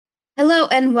Hello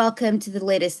and welcome to the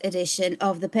latest edition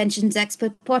of the Pensions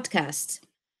Expert podcast.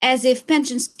 As if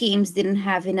pension schemes didn't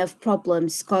have enough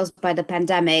problems caused by the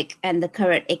pandemic and the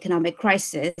current economic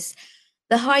crisis,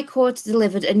 the High Court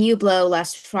delivered a new blow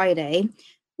last Friday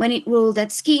when it ruled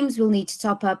that schemes will need to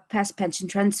top up past pension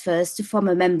transfers to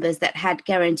former members that had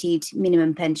guaranteed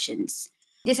minimum pensions.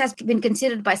 This has been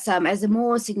considered by some as a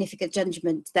more significant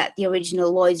judgment than the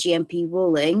original Lloyds GMP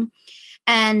ruling.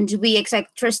 And we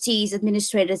expect trustees,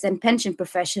 administrators, and pension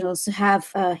professionals to have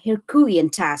a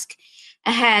Herculean task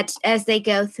ahead as they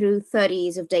go through 30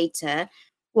 years of data,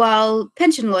 while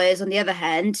pension lawyers, on the other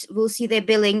hand, will see their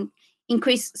billing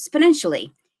increase exponentially.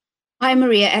 I'm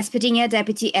Maria Espadinha,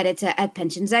 Deputy Editor at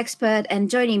Pensions Expert, and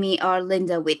joining me are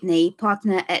Linda Whitney,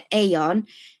 Partner at Aon,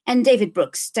 and David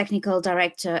Brooks, Technical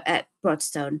Director at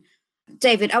Broadstone.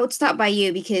 David, I would start by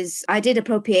you because I did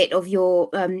appropriate of your,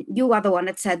 you are the one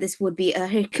that said this would be a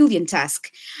Herculean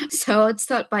task. So I'd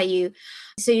start by you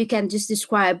so you can just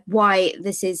describe why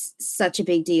this is such a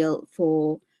big deal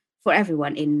for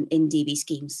everyone in DB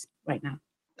schemes right now.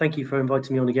 Thank you for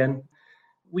inviting me on again.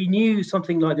 We knew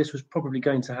something like this was probably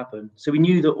going to happen. So we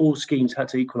knew that all schemes had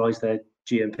to equalise their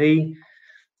GMP.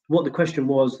 What the question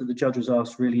was that the judge was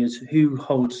asked really is who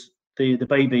holds the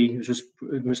baby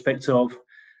in respect of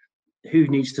who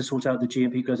needs to sort out the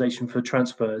GMP equalisation for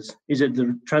transfers? Is it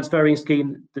the transferring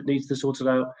scheme that needs to sort it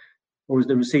out, or is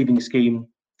the receiving scheme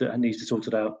that needs to sort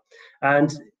it out?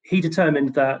 And he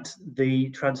determined that the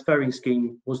transferring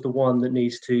scheme was the one that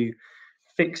needs to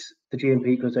fix the GMP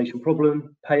equalisation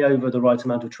problem, pay over the right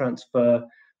amount of transfer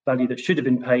value that should have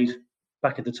been paid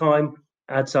back at the time,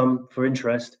 add some for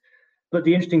interest. But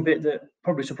the interesting bit that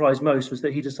probably surprised most was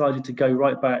that he decided to go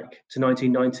right back to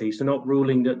 1990, so not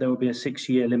ruling that there would be a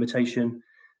 6-year limitation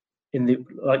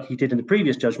like he did in the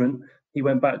previous judgment. He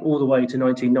went back all the way to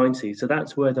 1990. So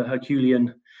that's where the Herculean,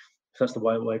 if that's the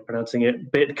right way of pronouncing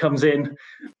it, bit comes in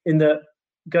that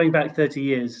going back 30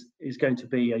 years is going to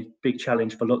be a big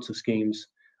challenge for lots of schemes.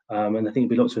 And I think there'll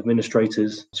be lots of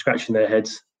administrators scratching their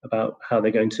heads about how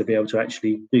they're going to be able to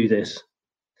actually do this.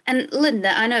 And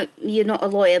Linda, I know you're not a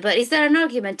lawyer, but is there an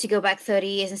argument to go back 30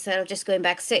 years instead of just going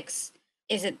back 6?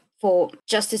 Is it for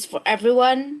justice for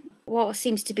everyone? What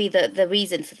seems to be the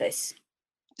reason for this?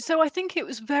 So I think it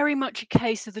was very much a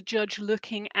case of the judge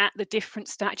looking at the different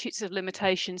statutes of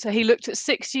limitation. So he looked at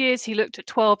 6 years, he looked at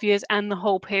 12 years and the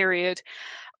whole period.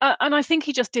 And I think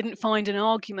he just didn't find an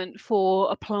argument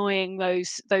for applying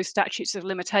those statutes of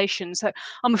limitation. So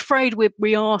I'm afraid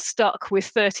we are stuck with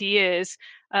 30 years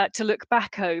to look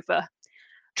back over.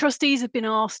 Trustees have been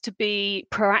asked to be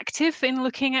proactive in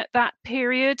looking at that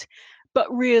period,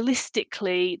 but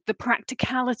realistically, the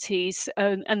practicalities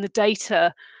and the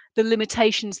data, the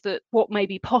limitations that what may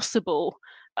be possible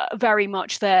are very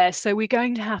much there. So we're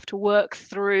going to have to work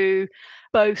through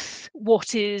both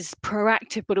what is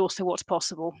proactive, but also what's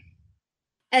possible.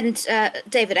 And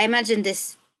David, I imagine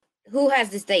who has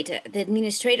this data? The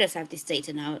administrators have this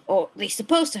data now, or they're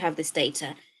supposed to have this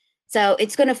data. So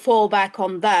it's going to fall back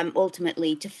on them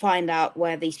ultimately to find out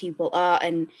where these people are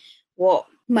and what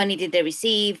money did they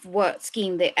receive, what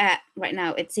scheme they're at right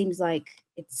now. It seems like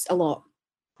it's a lot.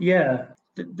 Yeah,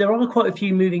 there are quite a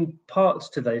few moving parts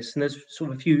to this, and there's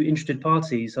sort of a few interested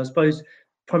parties. I suppose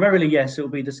primarily, yes, it will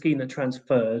be the scheme that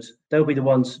transferred. They'll be the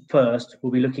ones first.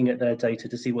 We'll be looking at their data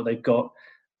to see what they've got.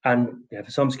 And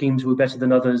for some schemes, we're better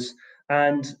than others.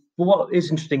 And what is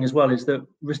interesting as well is that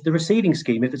the receiving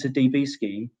scheme, if it's a DB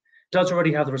scheme, does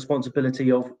already have the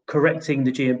responsibility of correcting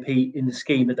the GMP in the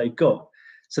scheme that they've got.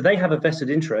 So they have a vested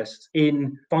interest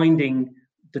in finding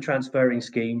the transferring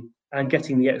scheme and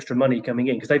getting the extra money coming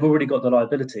in because they've already got the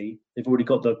liability. They've already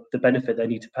got the benefit they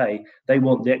need to pay. They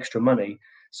want the extra money.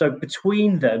 So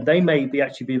between them, they may be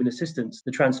actually giving assistance.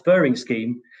 The transferring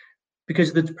scheme,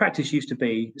 because the practice used to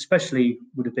be, especially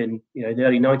would have been, in the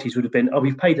early 90s would have been,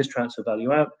 we've paid this transfer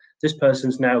value out. This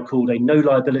person's now called a no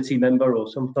liability member or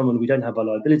someone we don't have a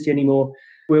liability anymore.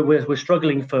 We're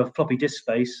struggling for floppy disk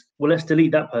space. Well, let's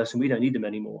delete that person. We don't need them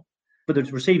anymore. For the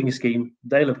receiving scheme,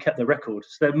 they'll have kept their record.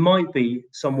 So there might be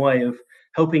some way of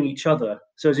helping each other.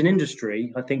 So as an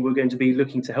industry, I think we're going to be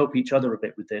looking to help each other a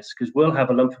bit with this because we'll have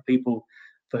a lump of people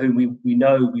for whom we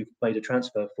know we've made a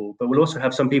transfer for, but we'll also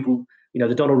have some people,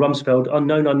 the Donald Rumsfeld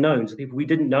unknown unknowns, the people we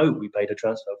didn't know we paid a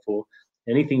transfer for.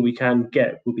 Anything we can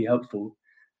get will be helpful.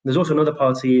 There's also another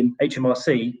party in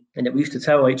HMRC, and we used to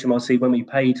tell HMRC when we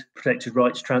paid protected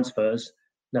rights transfers.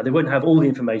 Now, they wouldn't have all the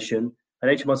information,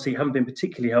 and HMRC haven't been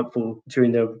particularly helpful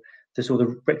during the sort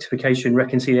of rectification,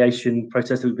 reconciliation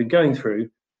process that we've been going through,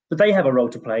 but they have a role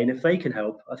to play, and if they can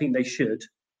help, I think they should.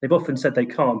 They've often said they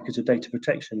can't because of data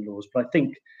protection laws, but I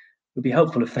think would be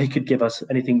helpful if they could give us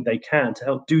anything they can to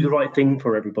help do the right thing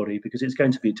for everybody, because it's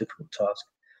going to be a difficult task.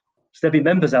 So there'll be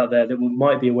members out there that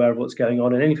might be aware of what's going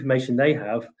on, and any information they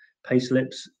have, pay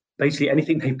slips, basically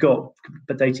anything they've got,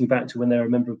 but dating back to when they're a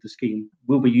member of the scheme,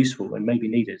 will be useful and may be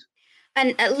needed.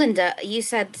 And Linda, you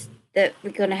said that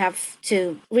we're going to have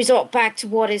to resort back to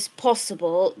what is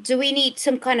possible. Do we need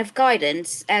some kind of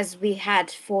guidance, as we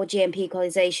had for GMP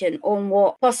equalization, on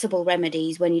what possible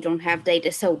remedies when you don't have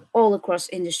data? So all across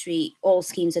industry, all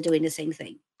schemes are doing the same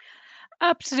thing.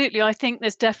 Absolutely. I think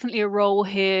there's definitely a role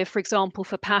here, for example,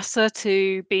 for PASA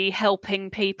to be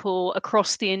helping people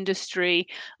across the industry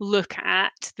look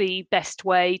at the best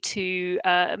way to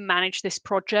manage this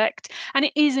project. And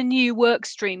it is a new work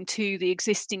stream to the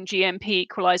existing GMP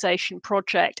equalisation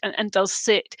project and does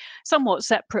sit somewhat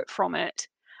separate from it.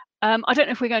 I don't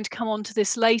know if we're going to come on to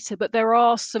this later, but there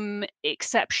are some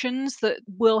exceptions that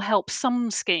will help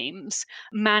some schemes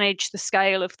manage the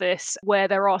scale of this, where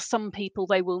there are some people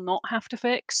they will not have to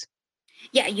fix.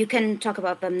 Yeah, you can talk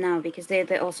about them now because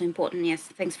they're also important. Yes,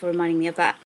 thanks for reminding me of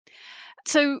that.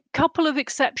 So, couple of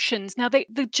exceptions. Now,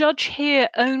 the judge here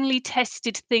only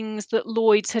tested things that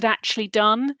Lloyd's had actually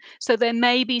done. So, there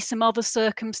may be some other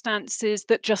circumstances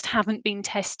that just haven't been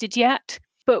tested yet.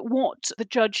 But what the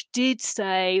judge did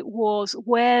say was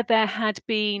where there had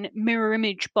been mirror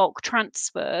image bulk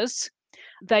transfers,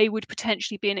 they would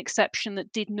potentially be an exception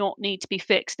that did not need to be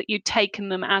fixed, that you'd taken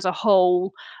them as a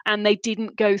whole and they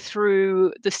didn't go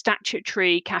through the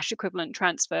statutory cash equivalent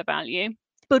transfer value,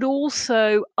 but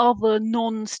also other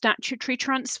non-statutory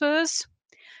transfers.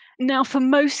 Now, for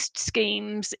most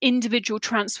schemes, individual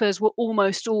transfers were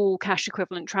almost all cash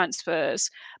equivalent transfers,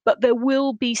 but there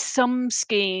will be some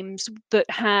schemes that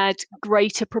had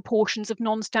greater proportions of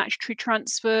non-statutory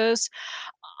transfers.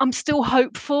 I'm still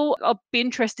hopeful. I'll be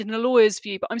interested in a lawyer's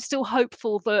view, but I'm still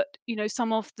hopeful that,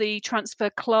 some of the transfer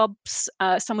clubs,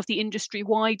 some of the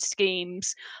industry-wide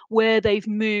schemes where they've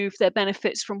moved their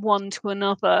benefits from one to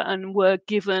another and were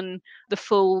given the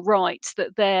full rights,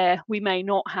 that there we may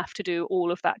not have to do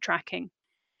all of that tracking.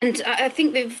 And I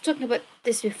think we've talked about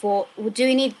this before. Do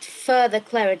we need further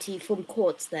clarity from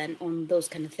courts then on those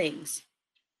kind of things?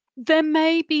 There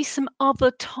may be some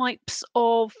other types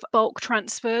of bulk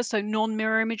transfers, so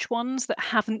non-mirror image ones that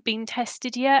haven't been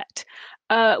tested yet.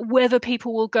 Whether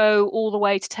people will go all the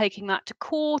way to taking that to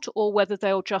court or whether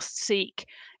they'll just seek,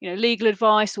 legal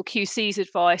advice or QC's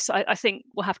advice, I think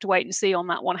we'll have to wait and see on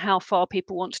that one, how far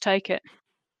people want to take it.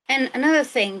 And another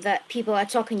thing that people are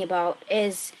talking about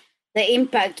is the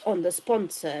impact on the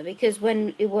sponsor, because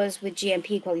when it was with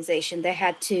GMP equalization, they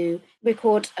had to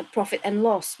record a profit and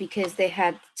loss because they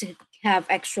had to have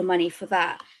extra money for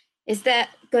that. Is that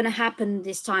going to happen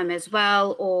this time as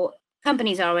well, or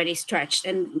companies are already stretched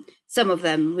and some of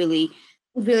them really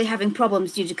having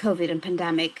problems due to COVID and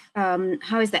pandemic?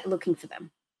 How is that looking for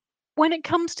them? When it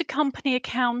comes to company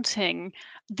accounting,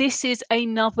 this is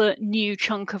another new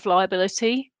chunk of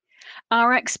liability.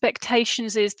 Our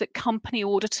expectations is that company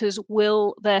auditors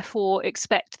will therefore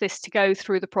expect this to go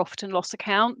through the profit and loss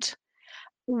account.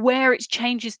 Where it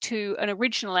changes to an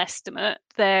original estimate,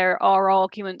 there are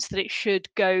arguments that it should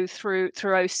go through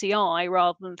OCI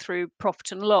rather than through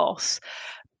profit and loss.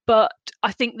 But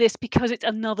I think this, because it's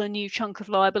another new chunk of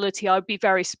liability, I'd be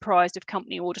very surprised if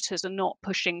company auditors are not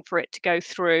pushing for it to go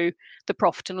through the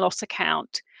profit and loss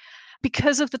account.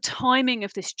 Because of the timing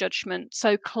of this judgment,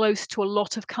 so close to a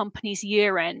lot of companies'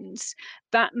 year ends,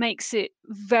 that makes it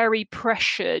very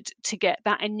pressured to get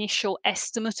that initial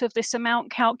estimate of this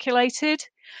amount calculated.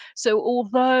 So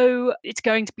although it's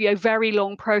going to be a very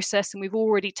long process, and we've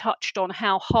already touched on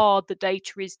how hard the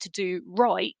data is to do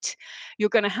right, you're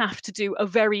going to have to do a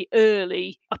very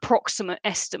early approximate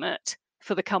estimate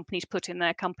for the company to put in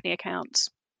their company accounts.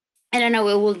 And I know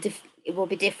it will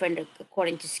be different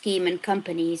according to scheme and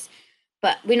companies,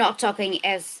 but we're not talking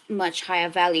as much higher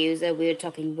values as we're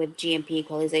talking with GMP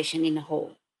equalization in a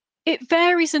whole. It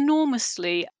varies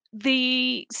enormously.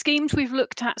 The schemes we've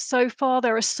looked at so far,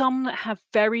 there are some that have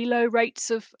very low rates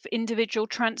of individual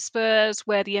transfers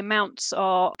where the amounts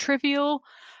are trivial,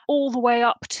 all the way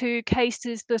up to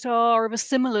cases that are of a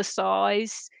similar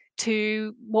size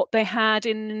to what they had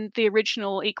in the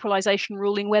original equalisation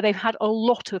ruling, where they've had a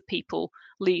lot of people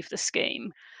leave the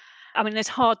scheme. I mean, it's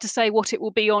hard to say what it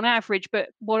will be on average, but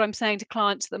what I'm saying to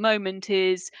clients at the moment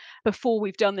is, before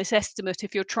we've done this estimate,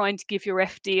 if you're trying to give your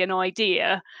FD an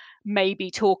idea, maybe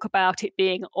talk about it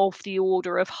being of the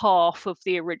order of half of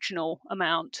the original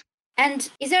amount.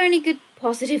 And is there any good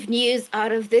positive news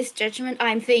out of this judgment?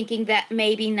 I'm thinking that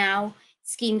maybe now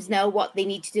schemes know what they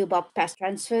need to do about past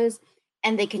transfers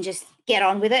and they can just get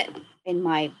on with it, in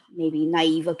my maybe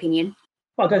naive opinion.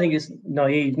 I don't think it's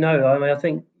naive. No, I mean, I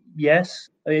think yes.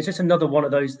 I mean, it's just another one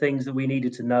of those things that we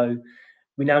needed to know.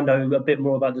 We now know a bit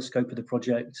more about the scope of the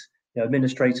project.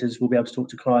 Administrators will be able to talk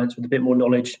to clients with a bit more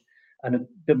knowledge and a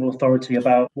bit more authority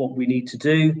about what we need to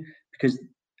do. Because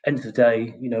end of the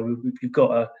day, we've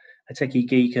got a techie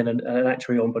geek and an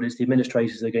actuary on, but it's the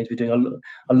administrators that are going to be doing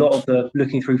a lot of the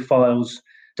looking through files,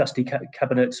 dusty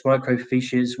cabinets,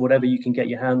 microfiches, whatever you can get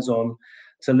your hands on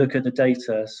to look at the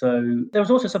data. So there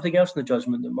was also something else in the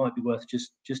judgment that might be worth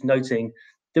just noting.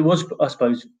 There was, I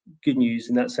suppose, good news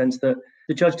in that sense that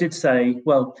the judge did say,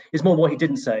 well, it's more what he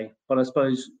didn't say, but I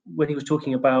suppose when he was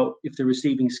talking about if the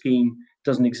receiving scheme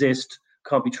doesn't exist,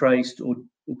 can't be traced, or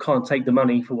can't take the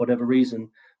money for whatever reason,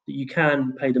 that you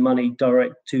can pay the money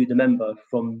direct to the member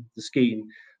from the scheme.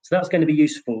 So that's going to be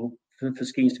useful for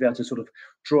schemes to be able to sort of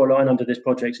draw a line under this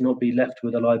project and not be left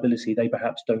with a liability they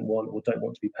perhaps don't want or don't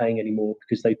want to be paying anymore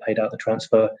because they paid out the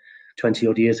transfer 20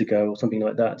 odd years ago or something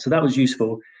like that. So that was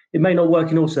useful. It may not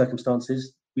work in all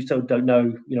circumstances. We still don't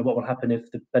know, what will happen if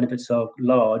the benefits are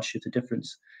large, if the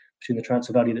difference between the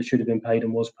transfer value that should have been paid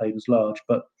and was paid was large.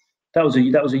 But that was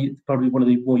probably one of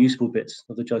the more useful bits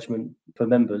of the judgment for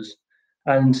members.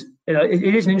 And it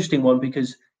is an interesting one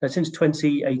because since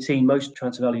 2018, most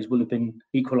transfer values will have been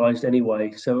equalised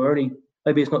anyway. So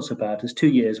maybe it's not so bad. There's 2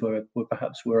 years where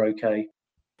perhaps we're okay.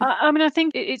 I mean, I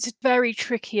think it's a very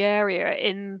tricky area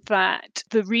in that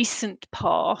the recent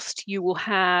past, you will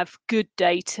have good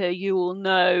data, you will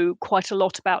know quite a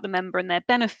lot about the member and their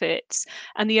benefits.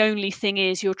 And the only thing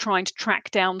is you're trying to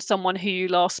track down someone who you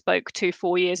last spoke to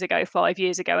 4 years ago, 5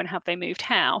 years ago, and have they moved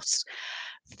house,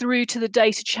 through to the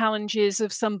data challenges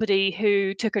of somebody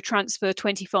who took a transfer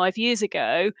 25 years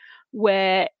ago,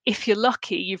 where if you're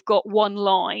lucky, you've got one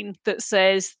line that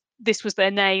says this was their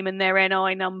name and their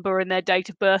NI number and their date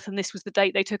of birth, and this was the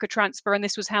date they took a transfer, and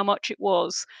this was how much it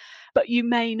was. But you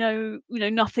may know,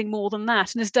 nothing more than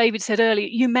that. And as David said earlier,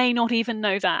 you may not even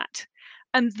know that.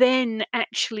 And then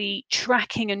actually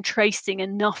tracking and tracing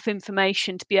enough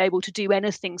information to be able to do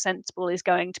anything sensible is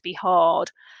going to be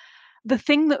hard. The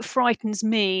thing that frightens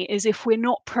me is if we're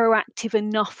not proactive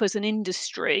enough as an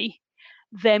industry,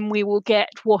 then we will get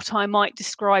what I might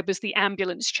describe as the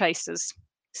ambulance chasers.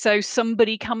 So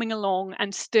somebody coming along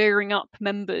and stirring up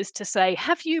members to say,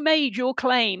 have you made your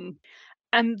claim?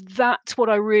 And that's what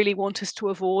I really want us to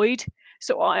avoid.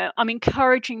 So I'm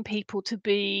encouraging people to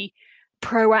be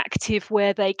proactive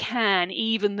where they can,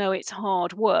 even though it's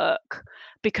hard work,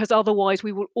 because otherwise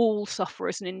we will all suffer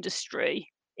as an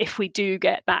industry if we do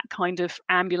get that kind of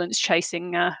ambulance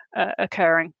chasing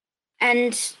occurring.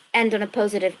 And on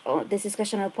this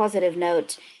discussion on a positive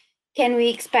note, can we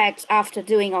expect, after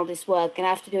doing all this work and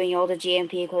after doing all the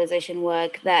GMP equalization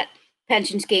work, that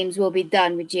pension schemes will be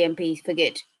done with GMP for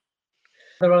good?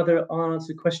 There are other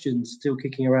unanswered questions still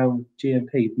kicking around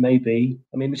GMP, maybe.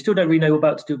 I mean, we still don't really know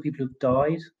about to do with people who've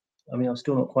died. I mean, I'm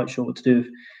still not quite sure what to do if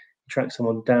you track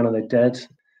someone down and they're dead,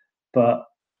 but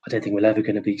I don't think we're ever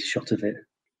going to be shot of it.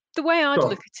 The way I'd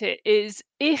look at it is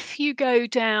if you go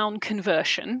down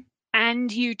conversion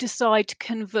and you decide to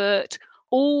convert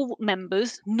all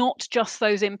members, not just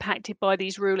those impacted by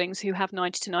these rulings who have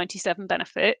 90 to 97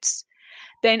 benefits,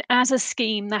 then as a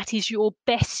scheme, that is your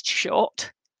best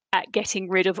shot at getting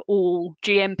rid of all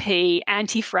GMP,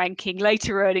 anti-franking,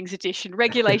 later earnings addition,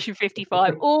 Regulation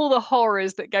 55, all the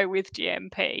horrors that go with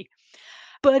GMP.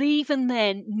 But even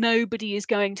then, nobody is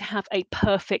going to have a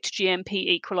perfect GMP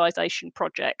equalisation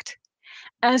project.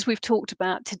 As we've talked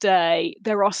about today,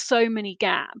 there are so many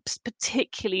gaps,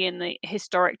 particularly in the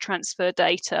historic transfer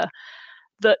data,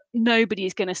 that nobody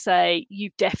is going to say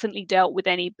you've definitely dealt with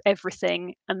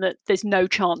everything and that there's no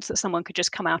chance that someone could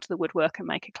just come out of the woodwork and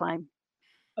make a claim.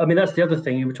 I mean, that's the other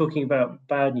thing. You were talking about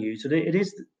bad news. It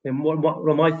is, one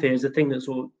of my fears, the thing that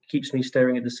sort of keeps me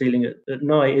staring at the ceiling at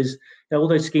night is all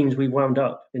those schemes we wound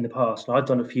up in the past. I've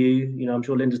done a few, I'm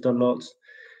sure Linda's done lots.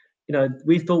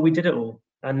 We thought we did it all.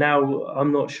 And now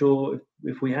I'm not sure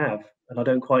if we have. And I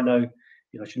don't quite know,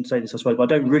 I shouldn't say this, I suppose,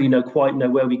 but I don't really quite know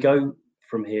where we go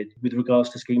from here with regards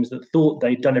to schemes that thought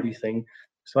they'd done everything,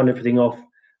 signed everything off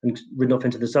and ridden off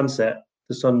into the sunset.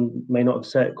 The sun may not have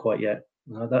set quite yet.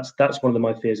 That's one of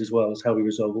my fears as well, is how we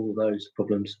resolve all of those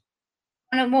problems.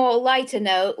 On a more lighter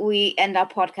note, we end our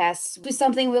podcast with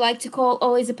something we like to call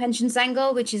Always a Pensions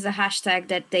Angle, which is a hashtag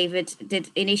that David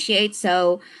did initiate.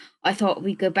 So I thought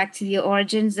we'd go back to the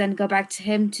origins and go back to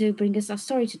him to bring us our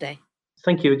story today.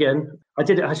 Thank you again. I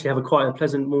did actually have quite a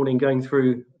pleasant morning going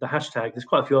through the hashtag. There's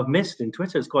quite a few I've missed in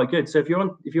Twitter. It's quite good. So if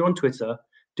you're on Twitter,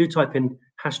 do type in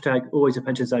hashtag Always a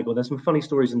Pensions Angle. There's some funny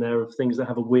stories in there of things that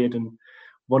have a weird and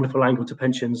wonderful angle to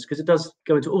pensions, because it does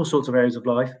go into all sorts of areas of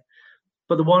life.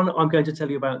 But the one I'm going to tell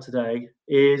you about today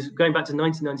is going back to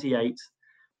 1998.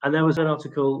 And there was an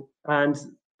article, and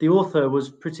the author was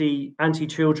pretty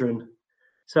anti-children.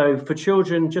 So for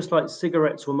children, just like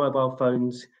cigarettes or mobile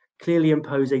phones, clearly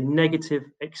impose a negative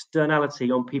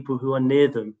externality on people who are near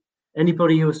them.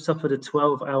 Anybody who has suffered a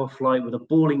 12-hour flight with a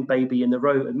bawling baby in the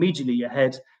row immediately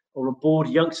ahead, or a bored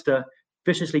youngster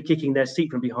viciously kicking their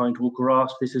seat from behind, will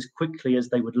grasp this as quickly as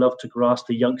they would love to grasp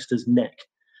the youngster's neck.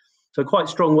 So quite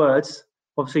strong words,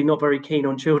 obviously not very keen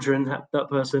on children, that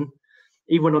person.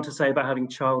 He went on to say about having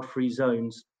child-free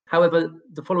zones. However,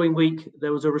 the following week,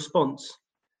 there was a response.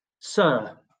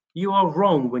 Sir, you are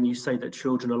wrong when you say that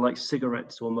children are like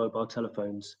cigarettes or mobile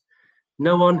telephones.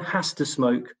 No one has to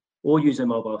smoke or use a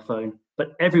mobile phone,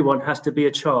 but everyone has to be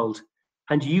a child.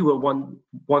 And you were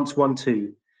once one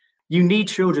too. You need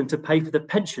children to pay for the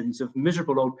pensions of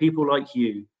miserable old people like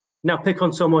you. Now pick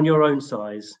on someone your own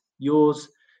size. Yours,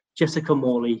 Jessica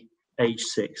Morley, age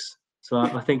 6. So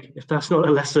I think if that's not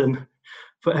a lesson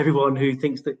for everyone who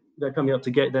thinks that they're coming up to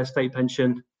get their state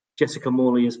pension, Jessica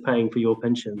Morley is paying for your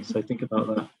pension. So think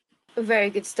about that. A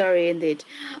very good story indeed.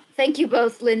 Thank you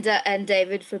both, Linda and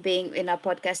David, for being in our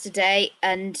podcast today.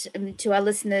 And to our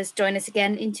listeners, join us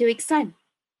again in 2 weeks' time.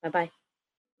 Bye-bye.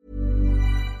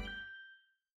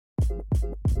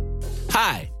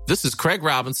 Hi, this is Craig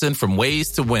Robinson from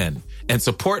Ways to Win. And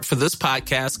support for this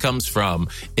podcast comes from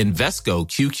Invesco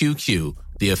QQQ,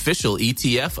 the official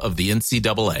ETF of the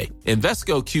NCAA.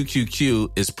 Invesco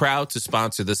QQQ is proud to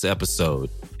sponsor this episode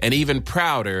and even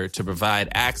prouder to provide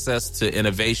access to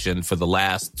innovation for the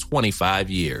last 25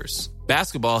 years.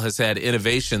 Basketball has had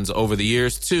innovations over the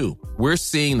years, too. We're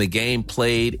seeing the game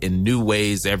played in new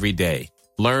ways every day.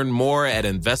 Learn more at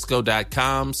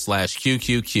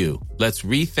Invesco.com/QQQ. Let's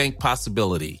rethink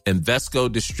possibility.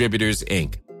 Invesco Distributors,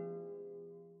 Inc.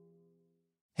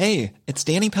 Hey, it's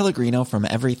Danny Pellegrino from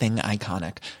Everything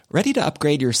Iconic. Ready to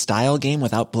upgrade your style game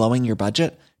without blowing your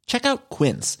budget? Check out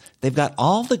Quince. They've got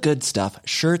all the good stuff,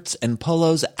 shirts and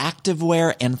polos,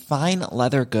 activewear, and fine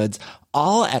leather goods,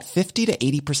 all at 50 to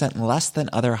 80% less than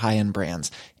other high-end brands.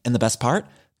 And the best part?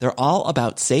 They're all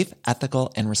about safe,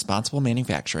 ethical, and responsible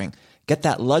manufacturing. Get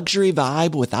that luxury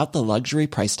vibe without the luxury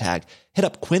price tag. Hit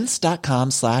up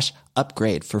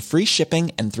quince.com/upgrade for free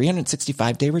shipping and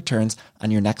 365-day returns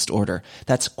on your next order.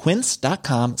 That's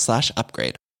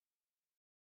quince.com/upgrade.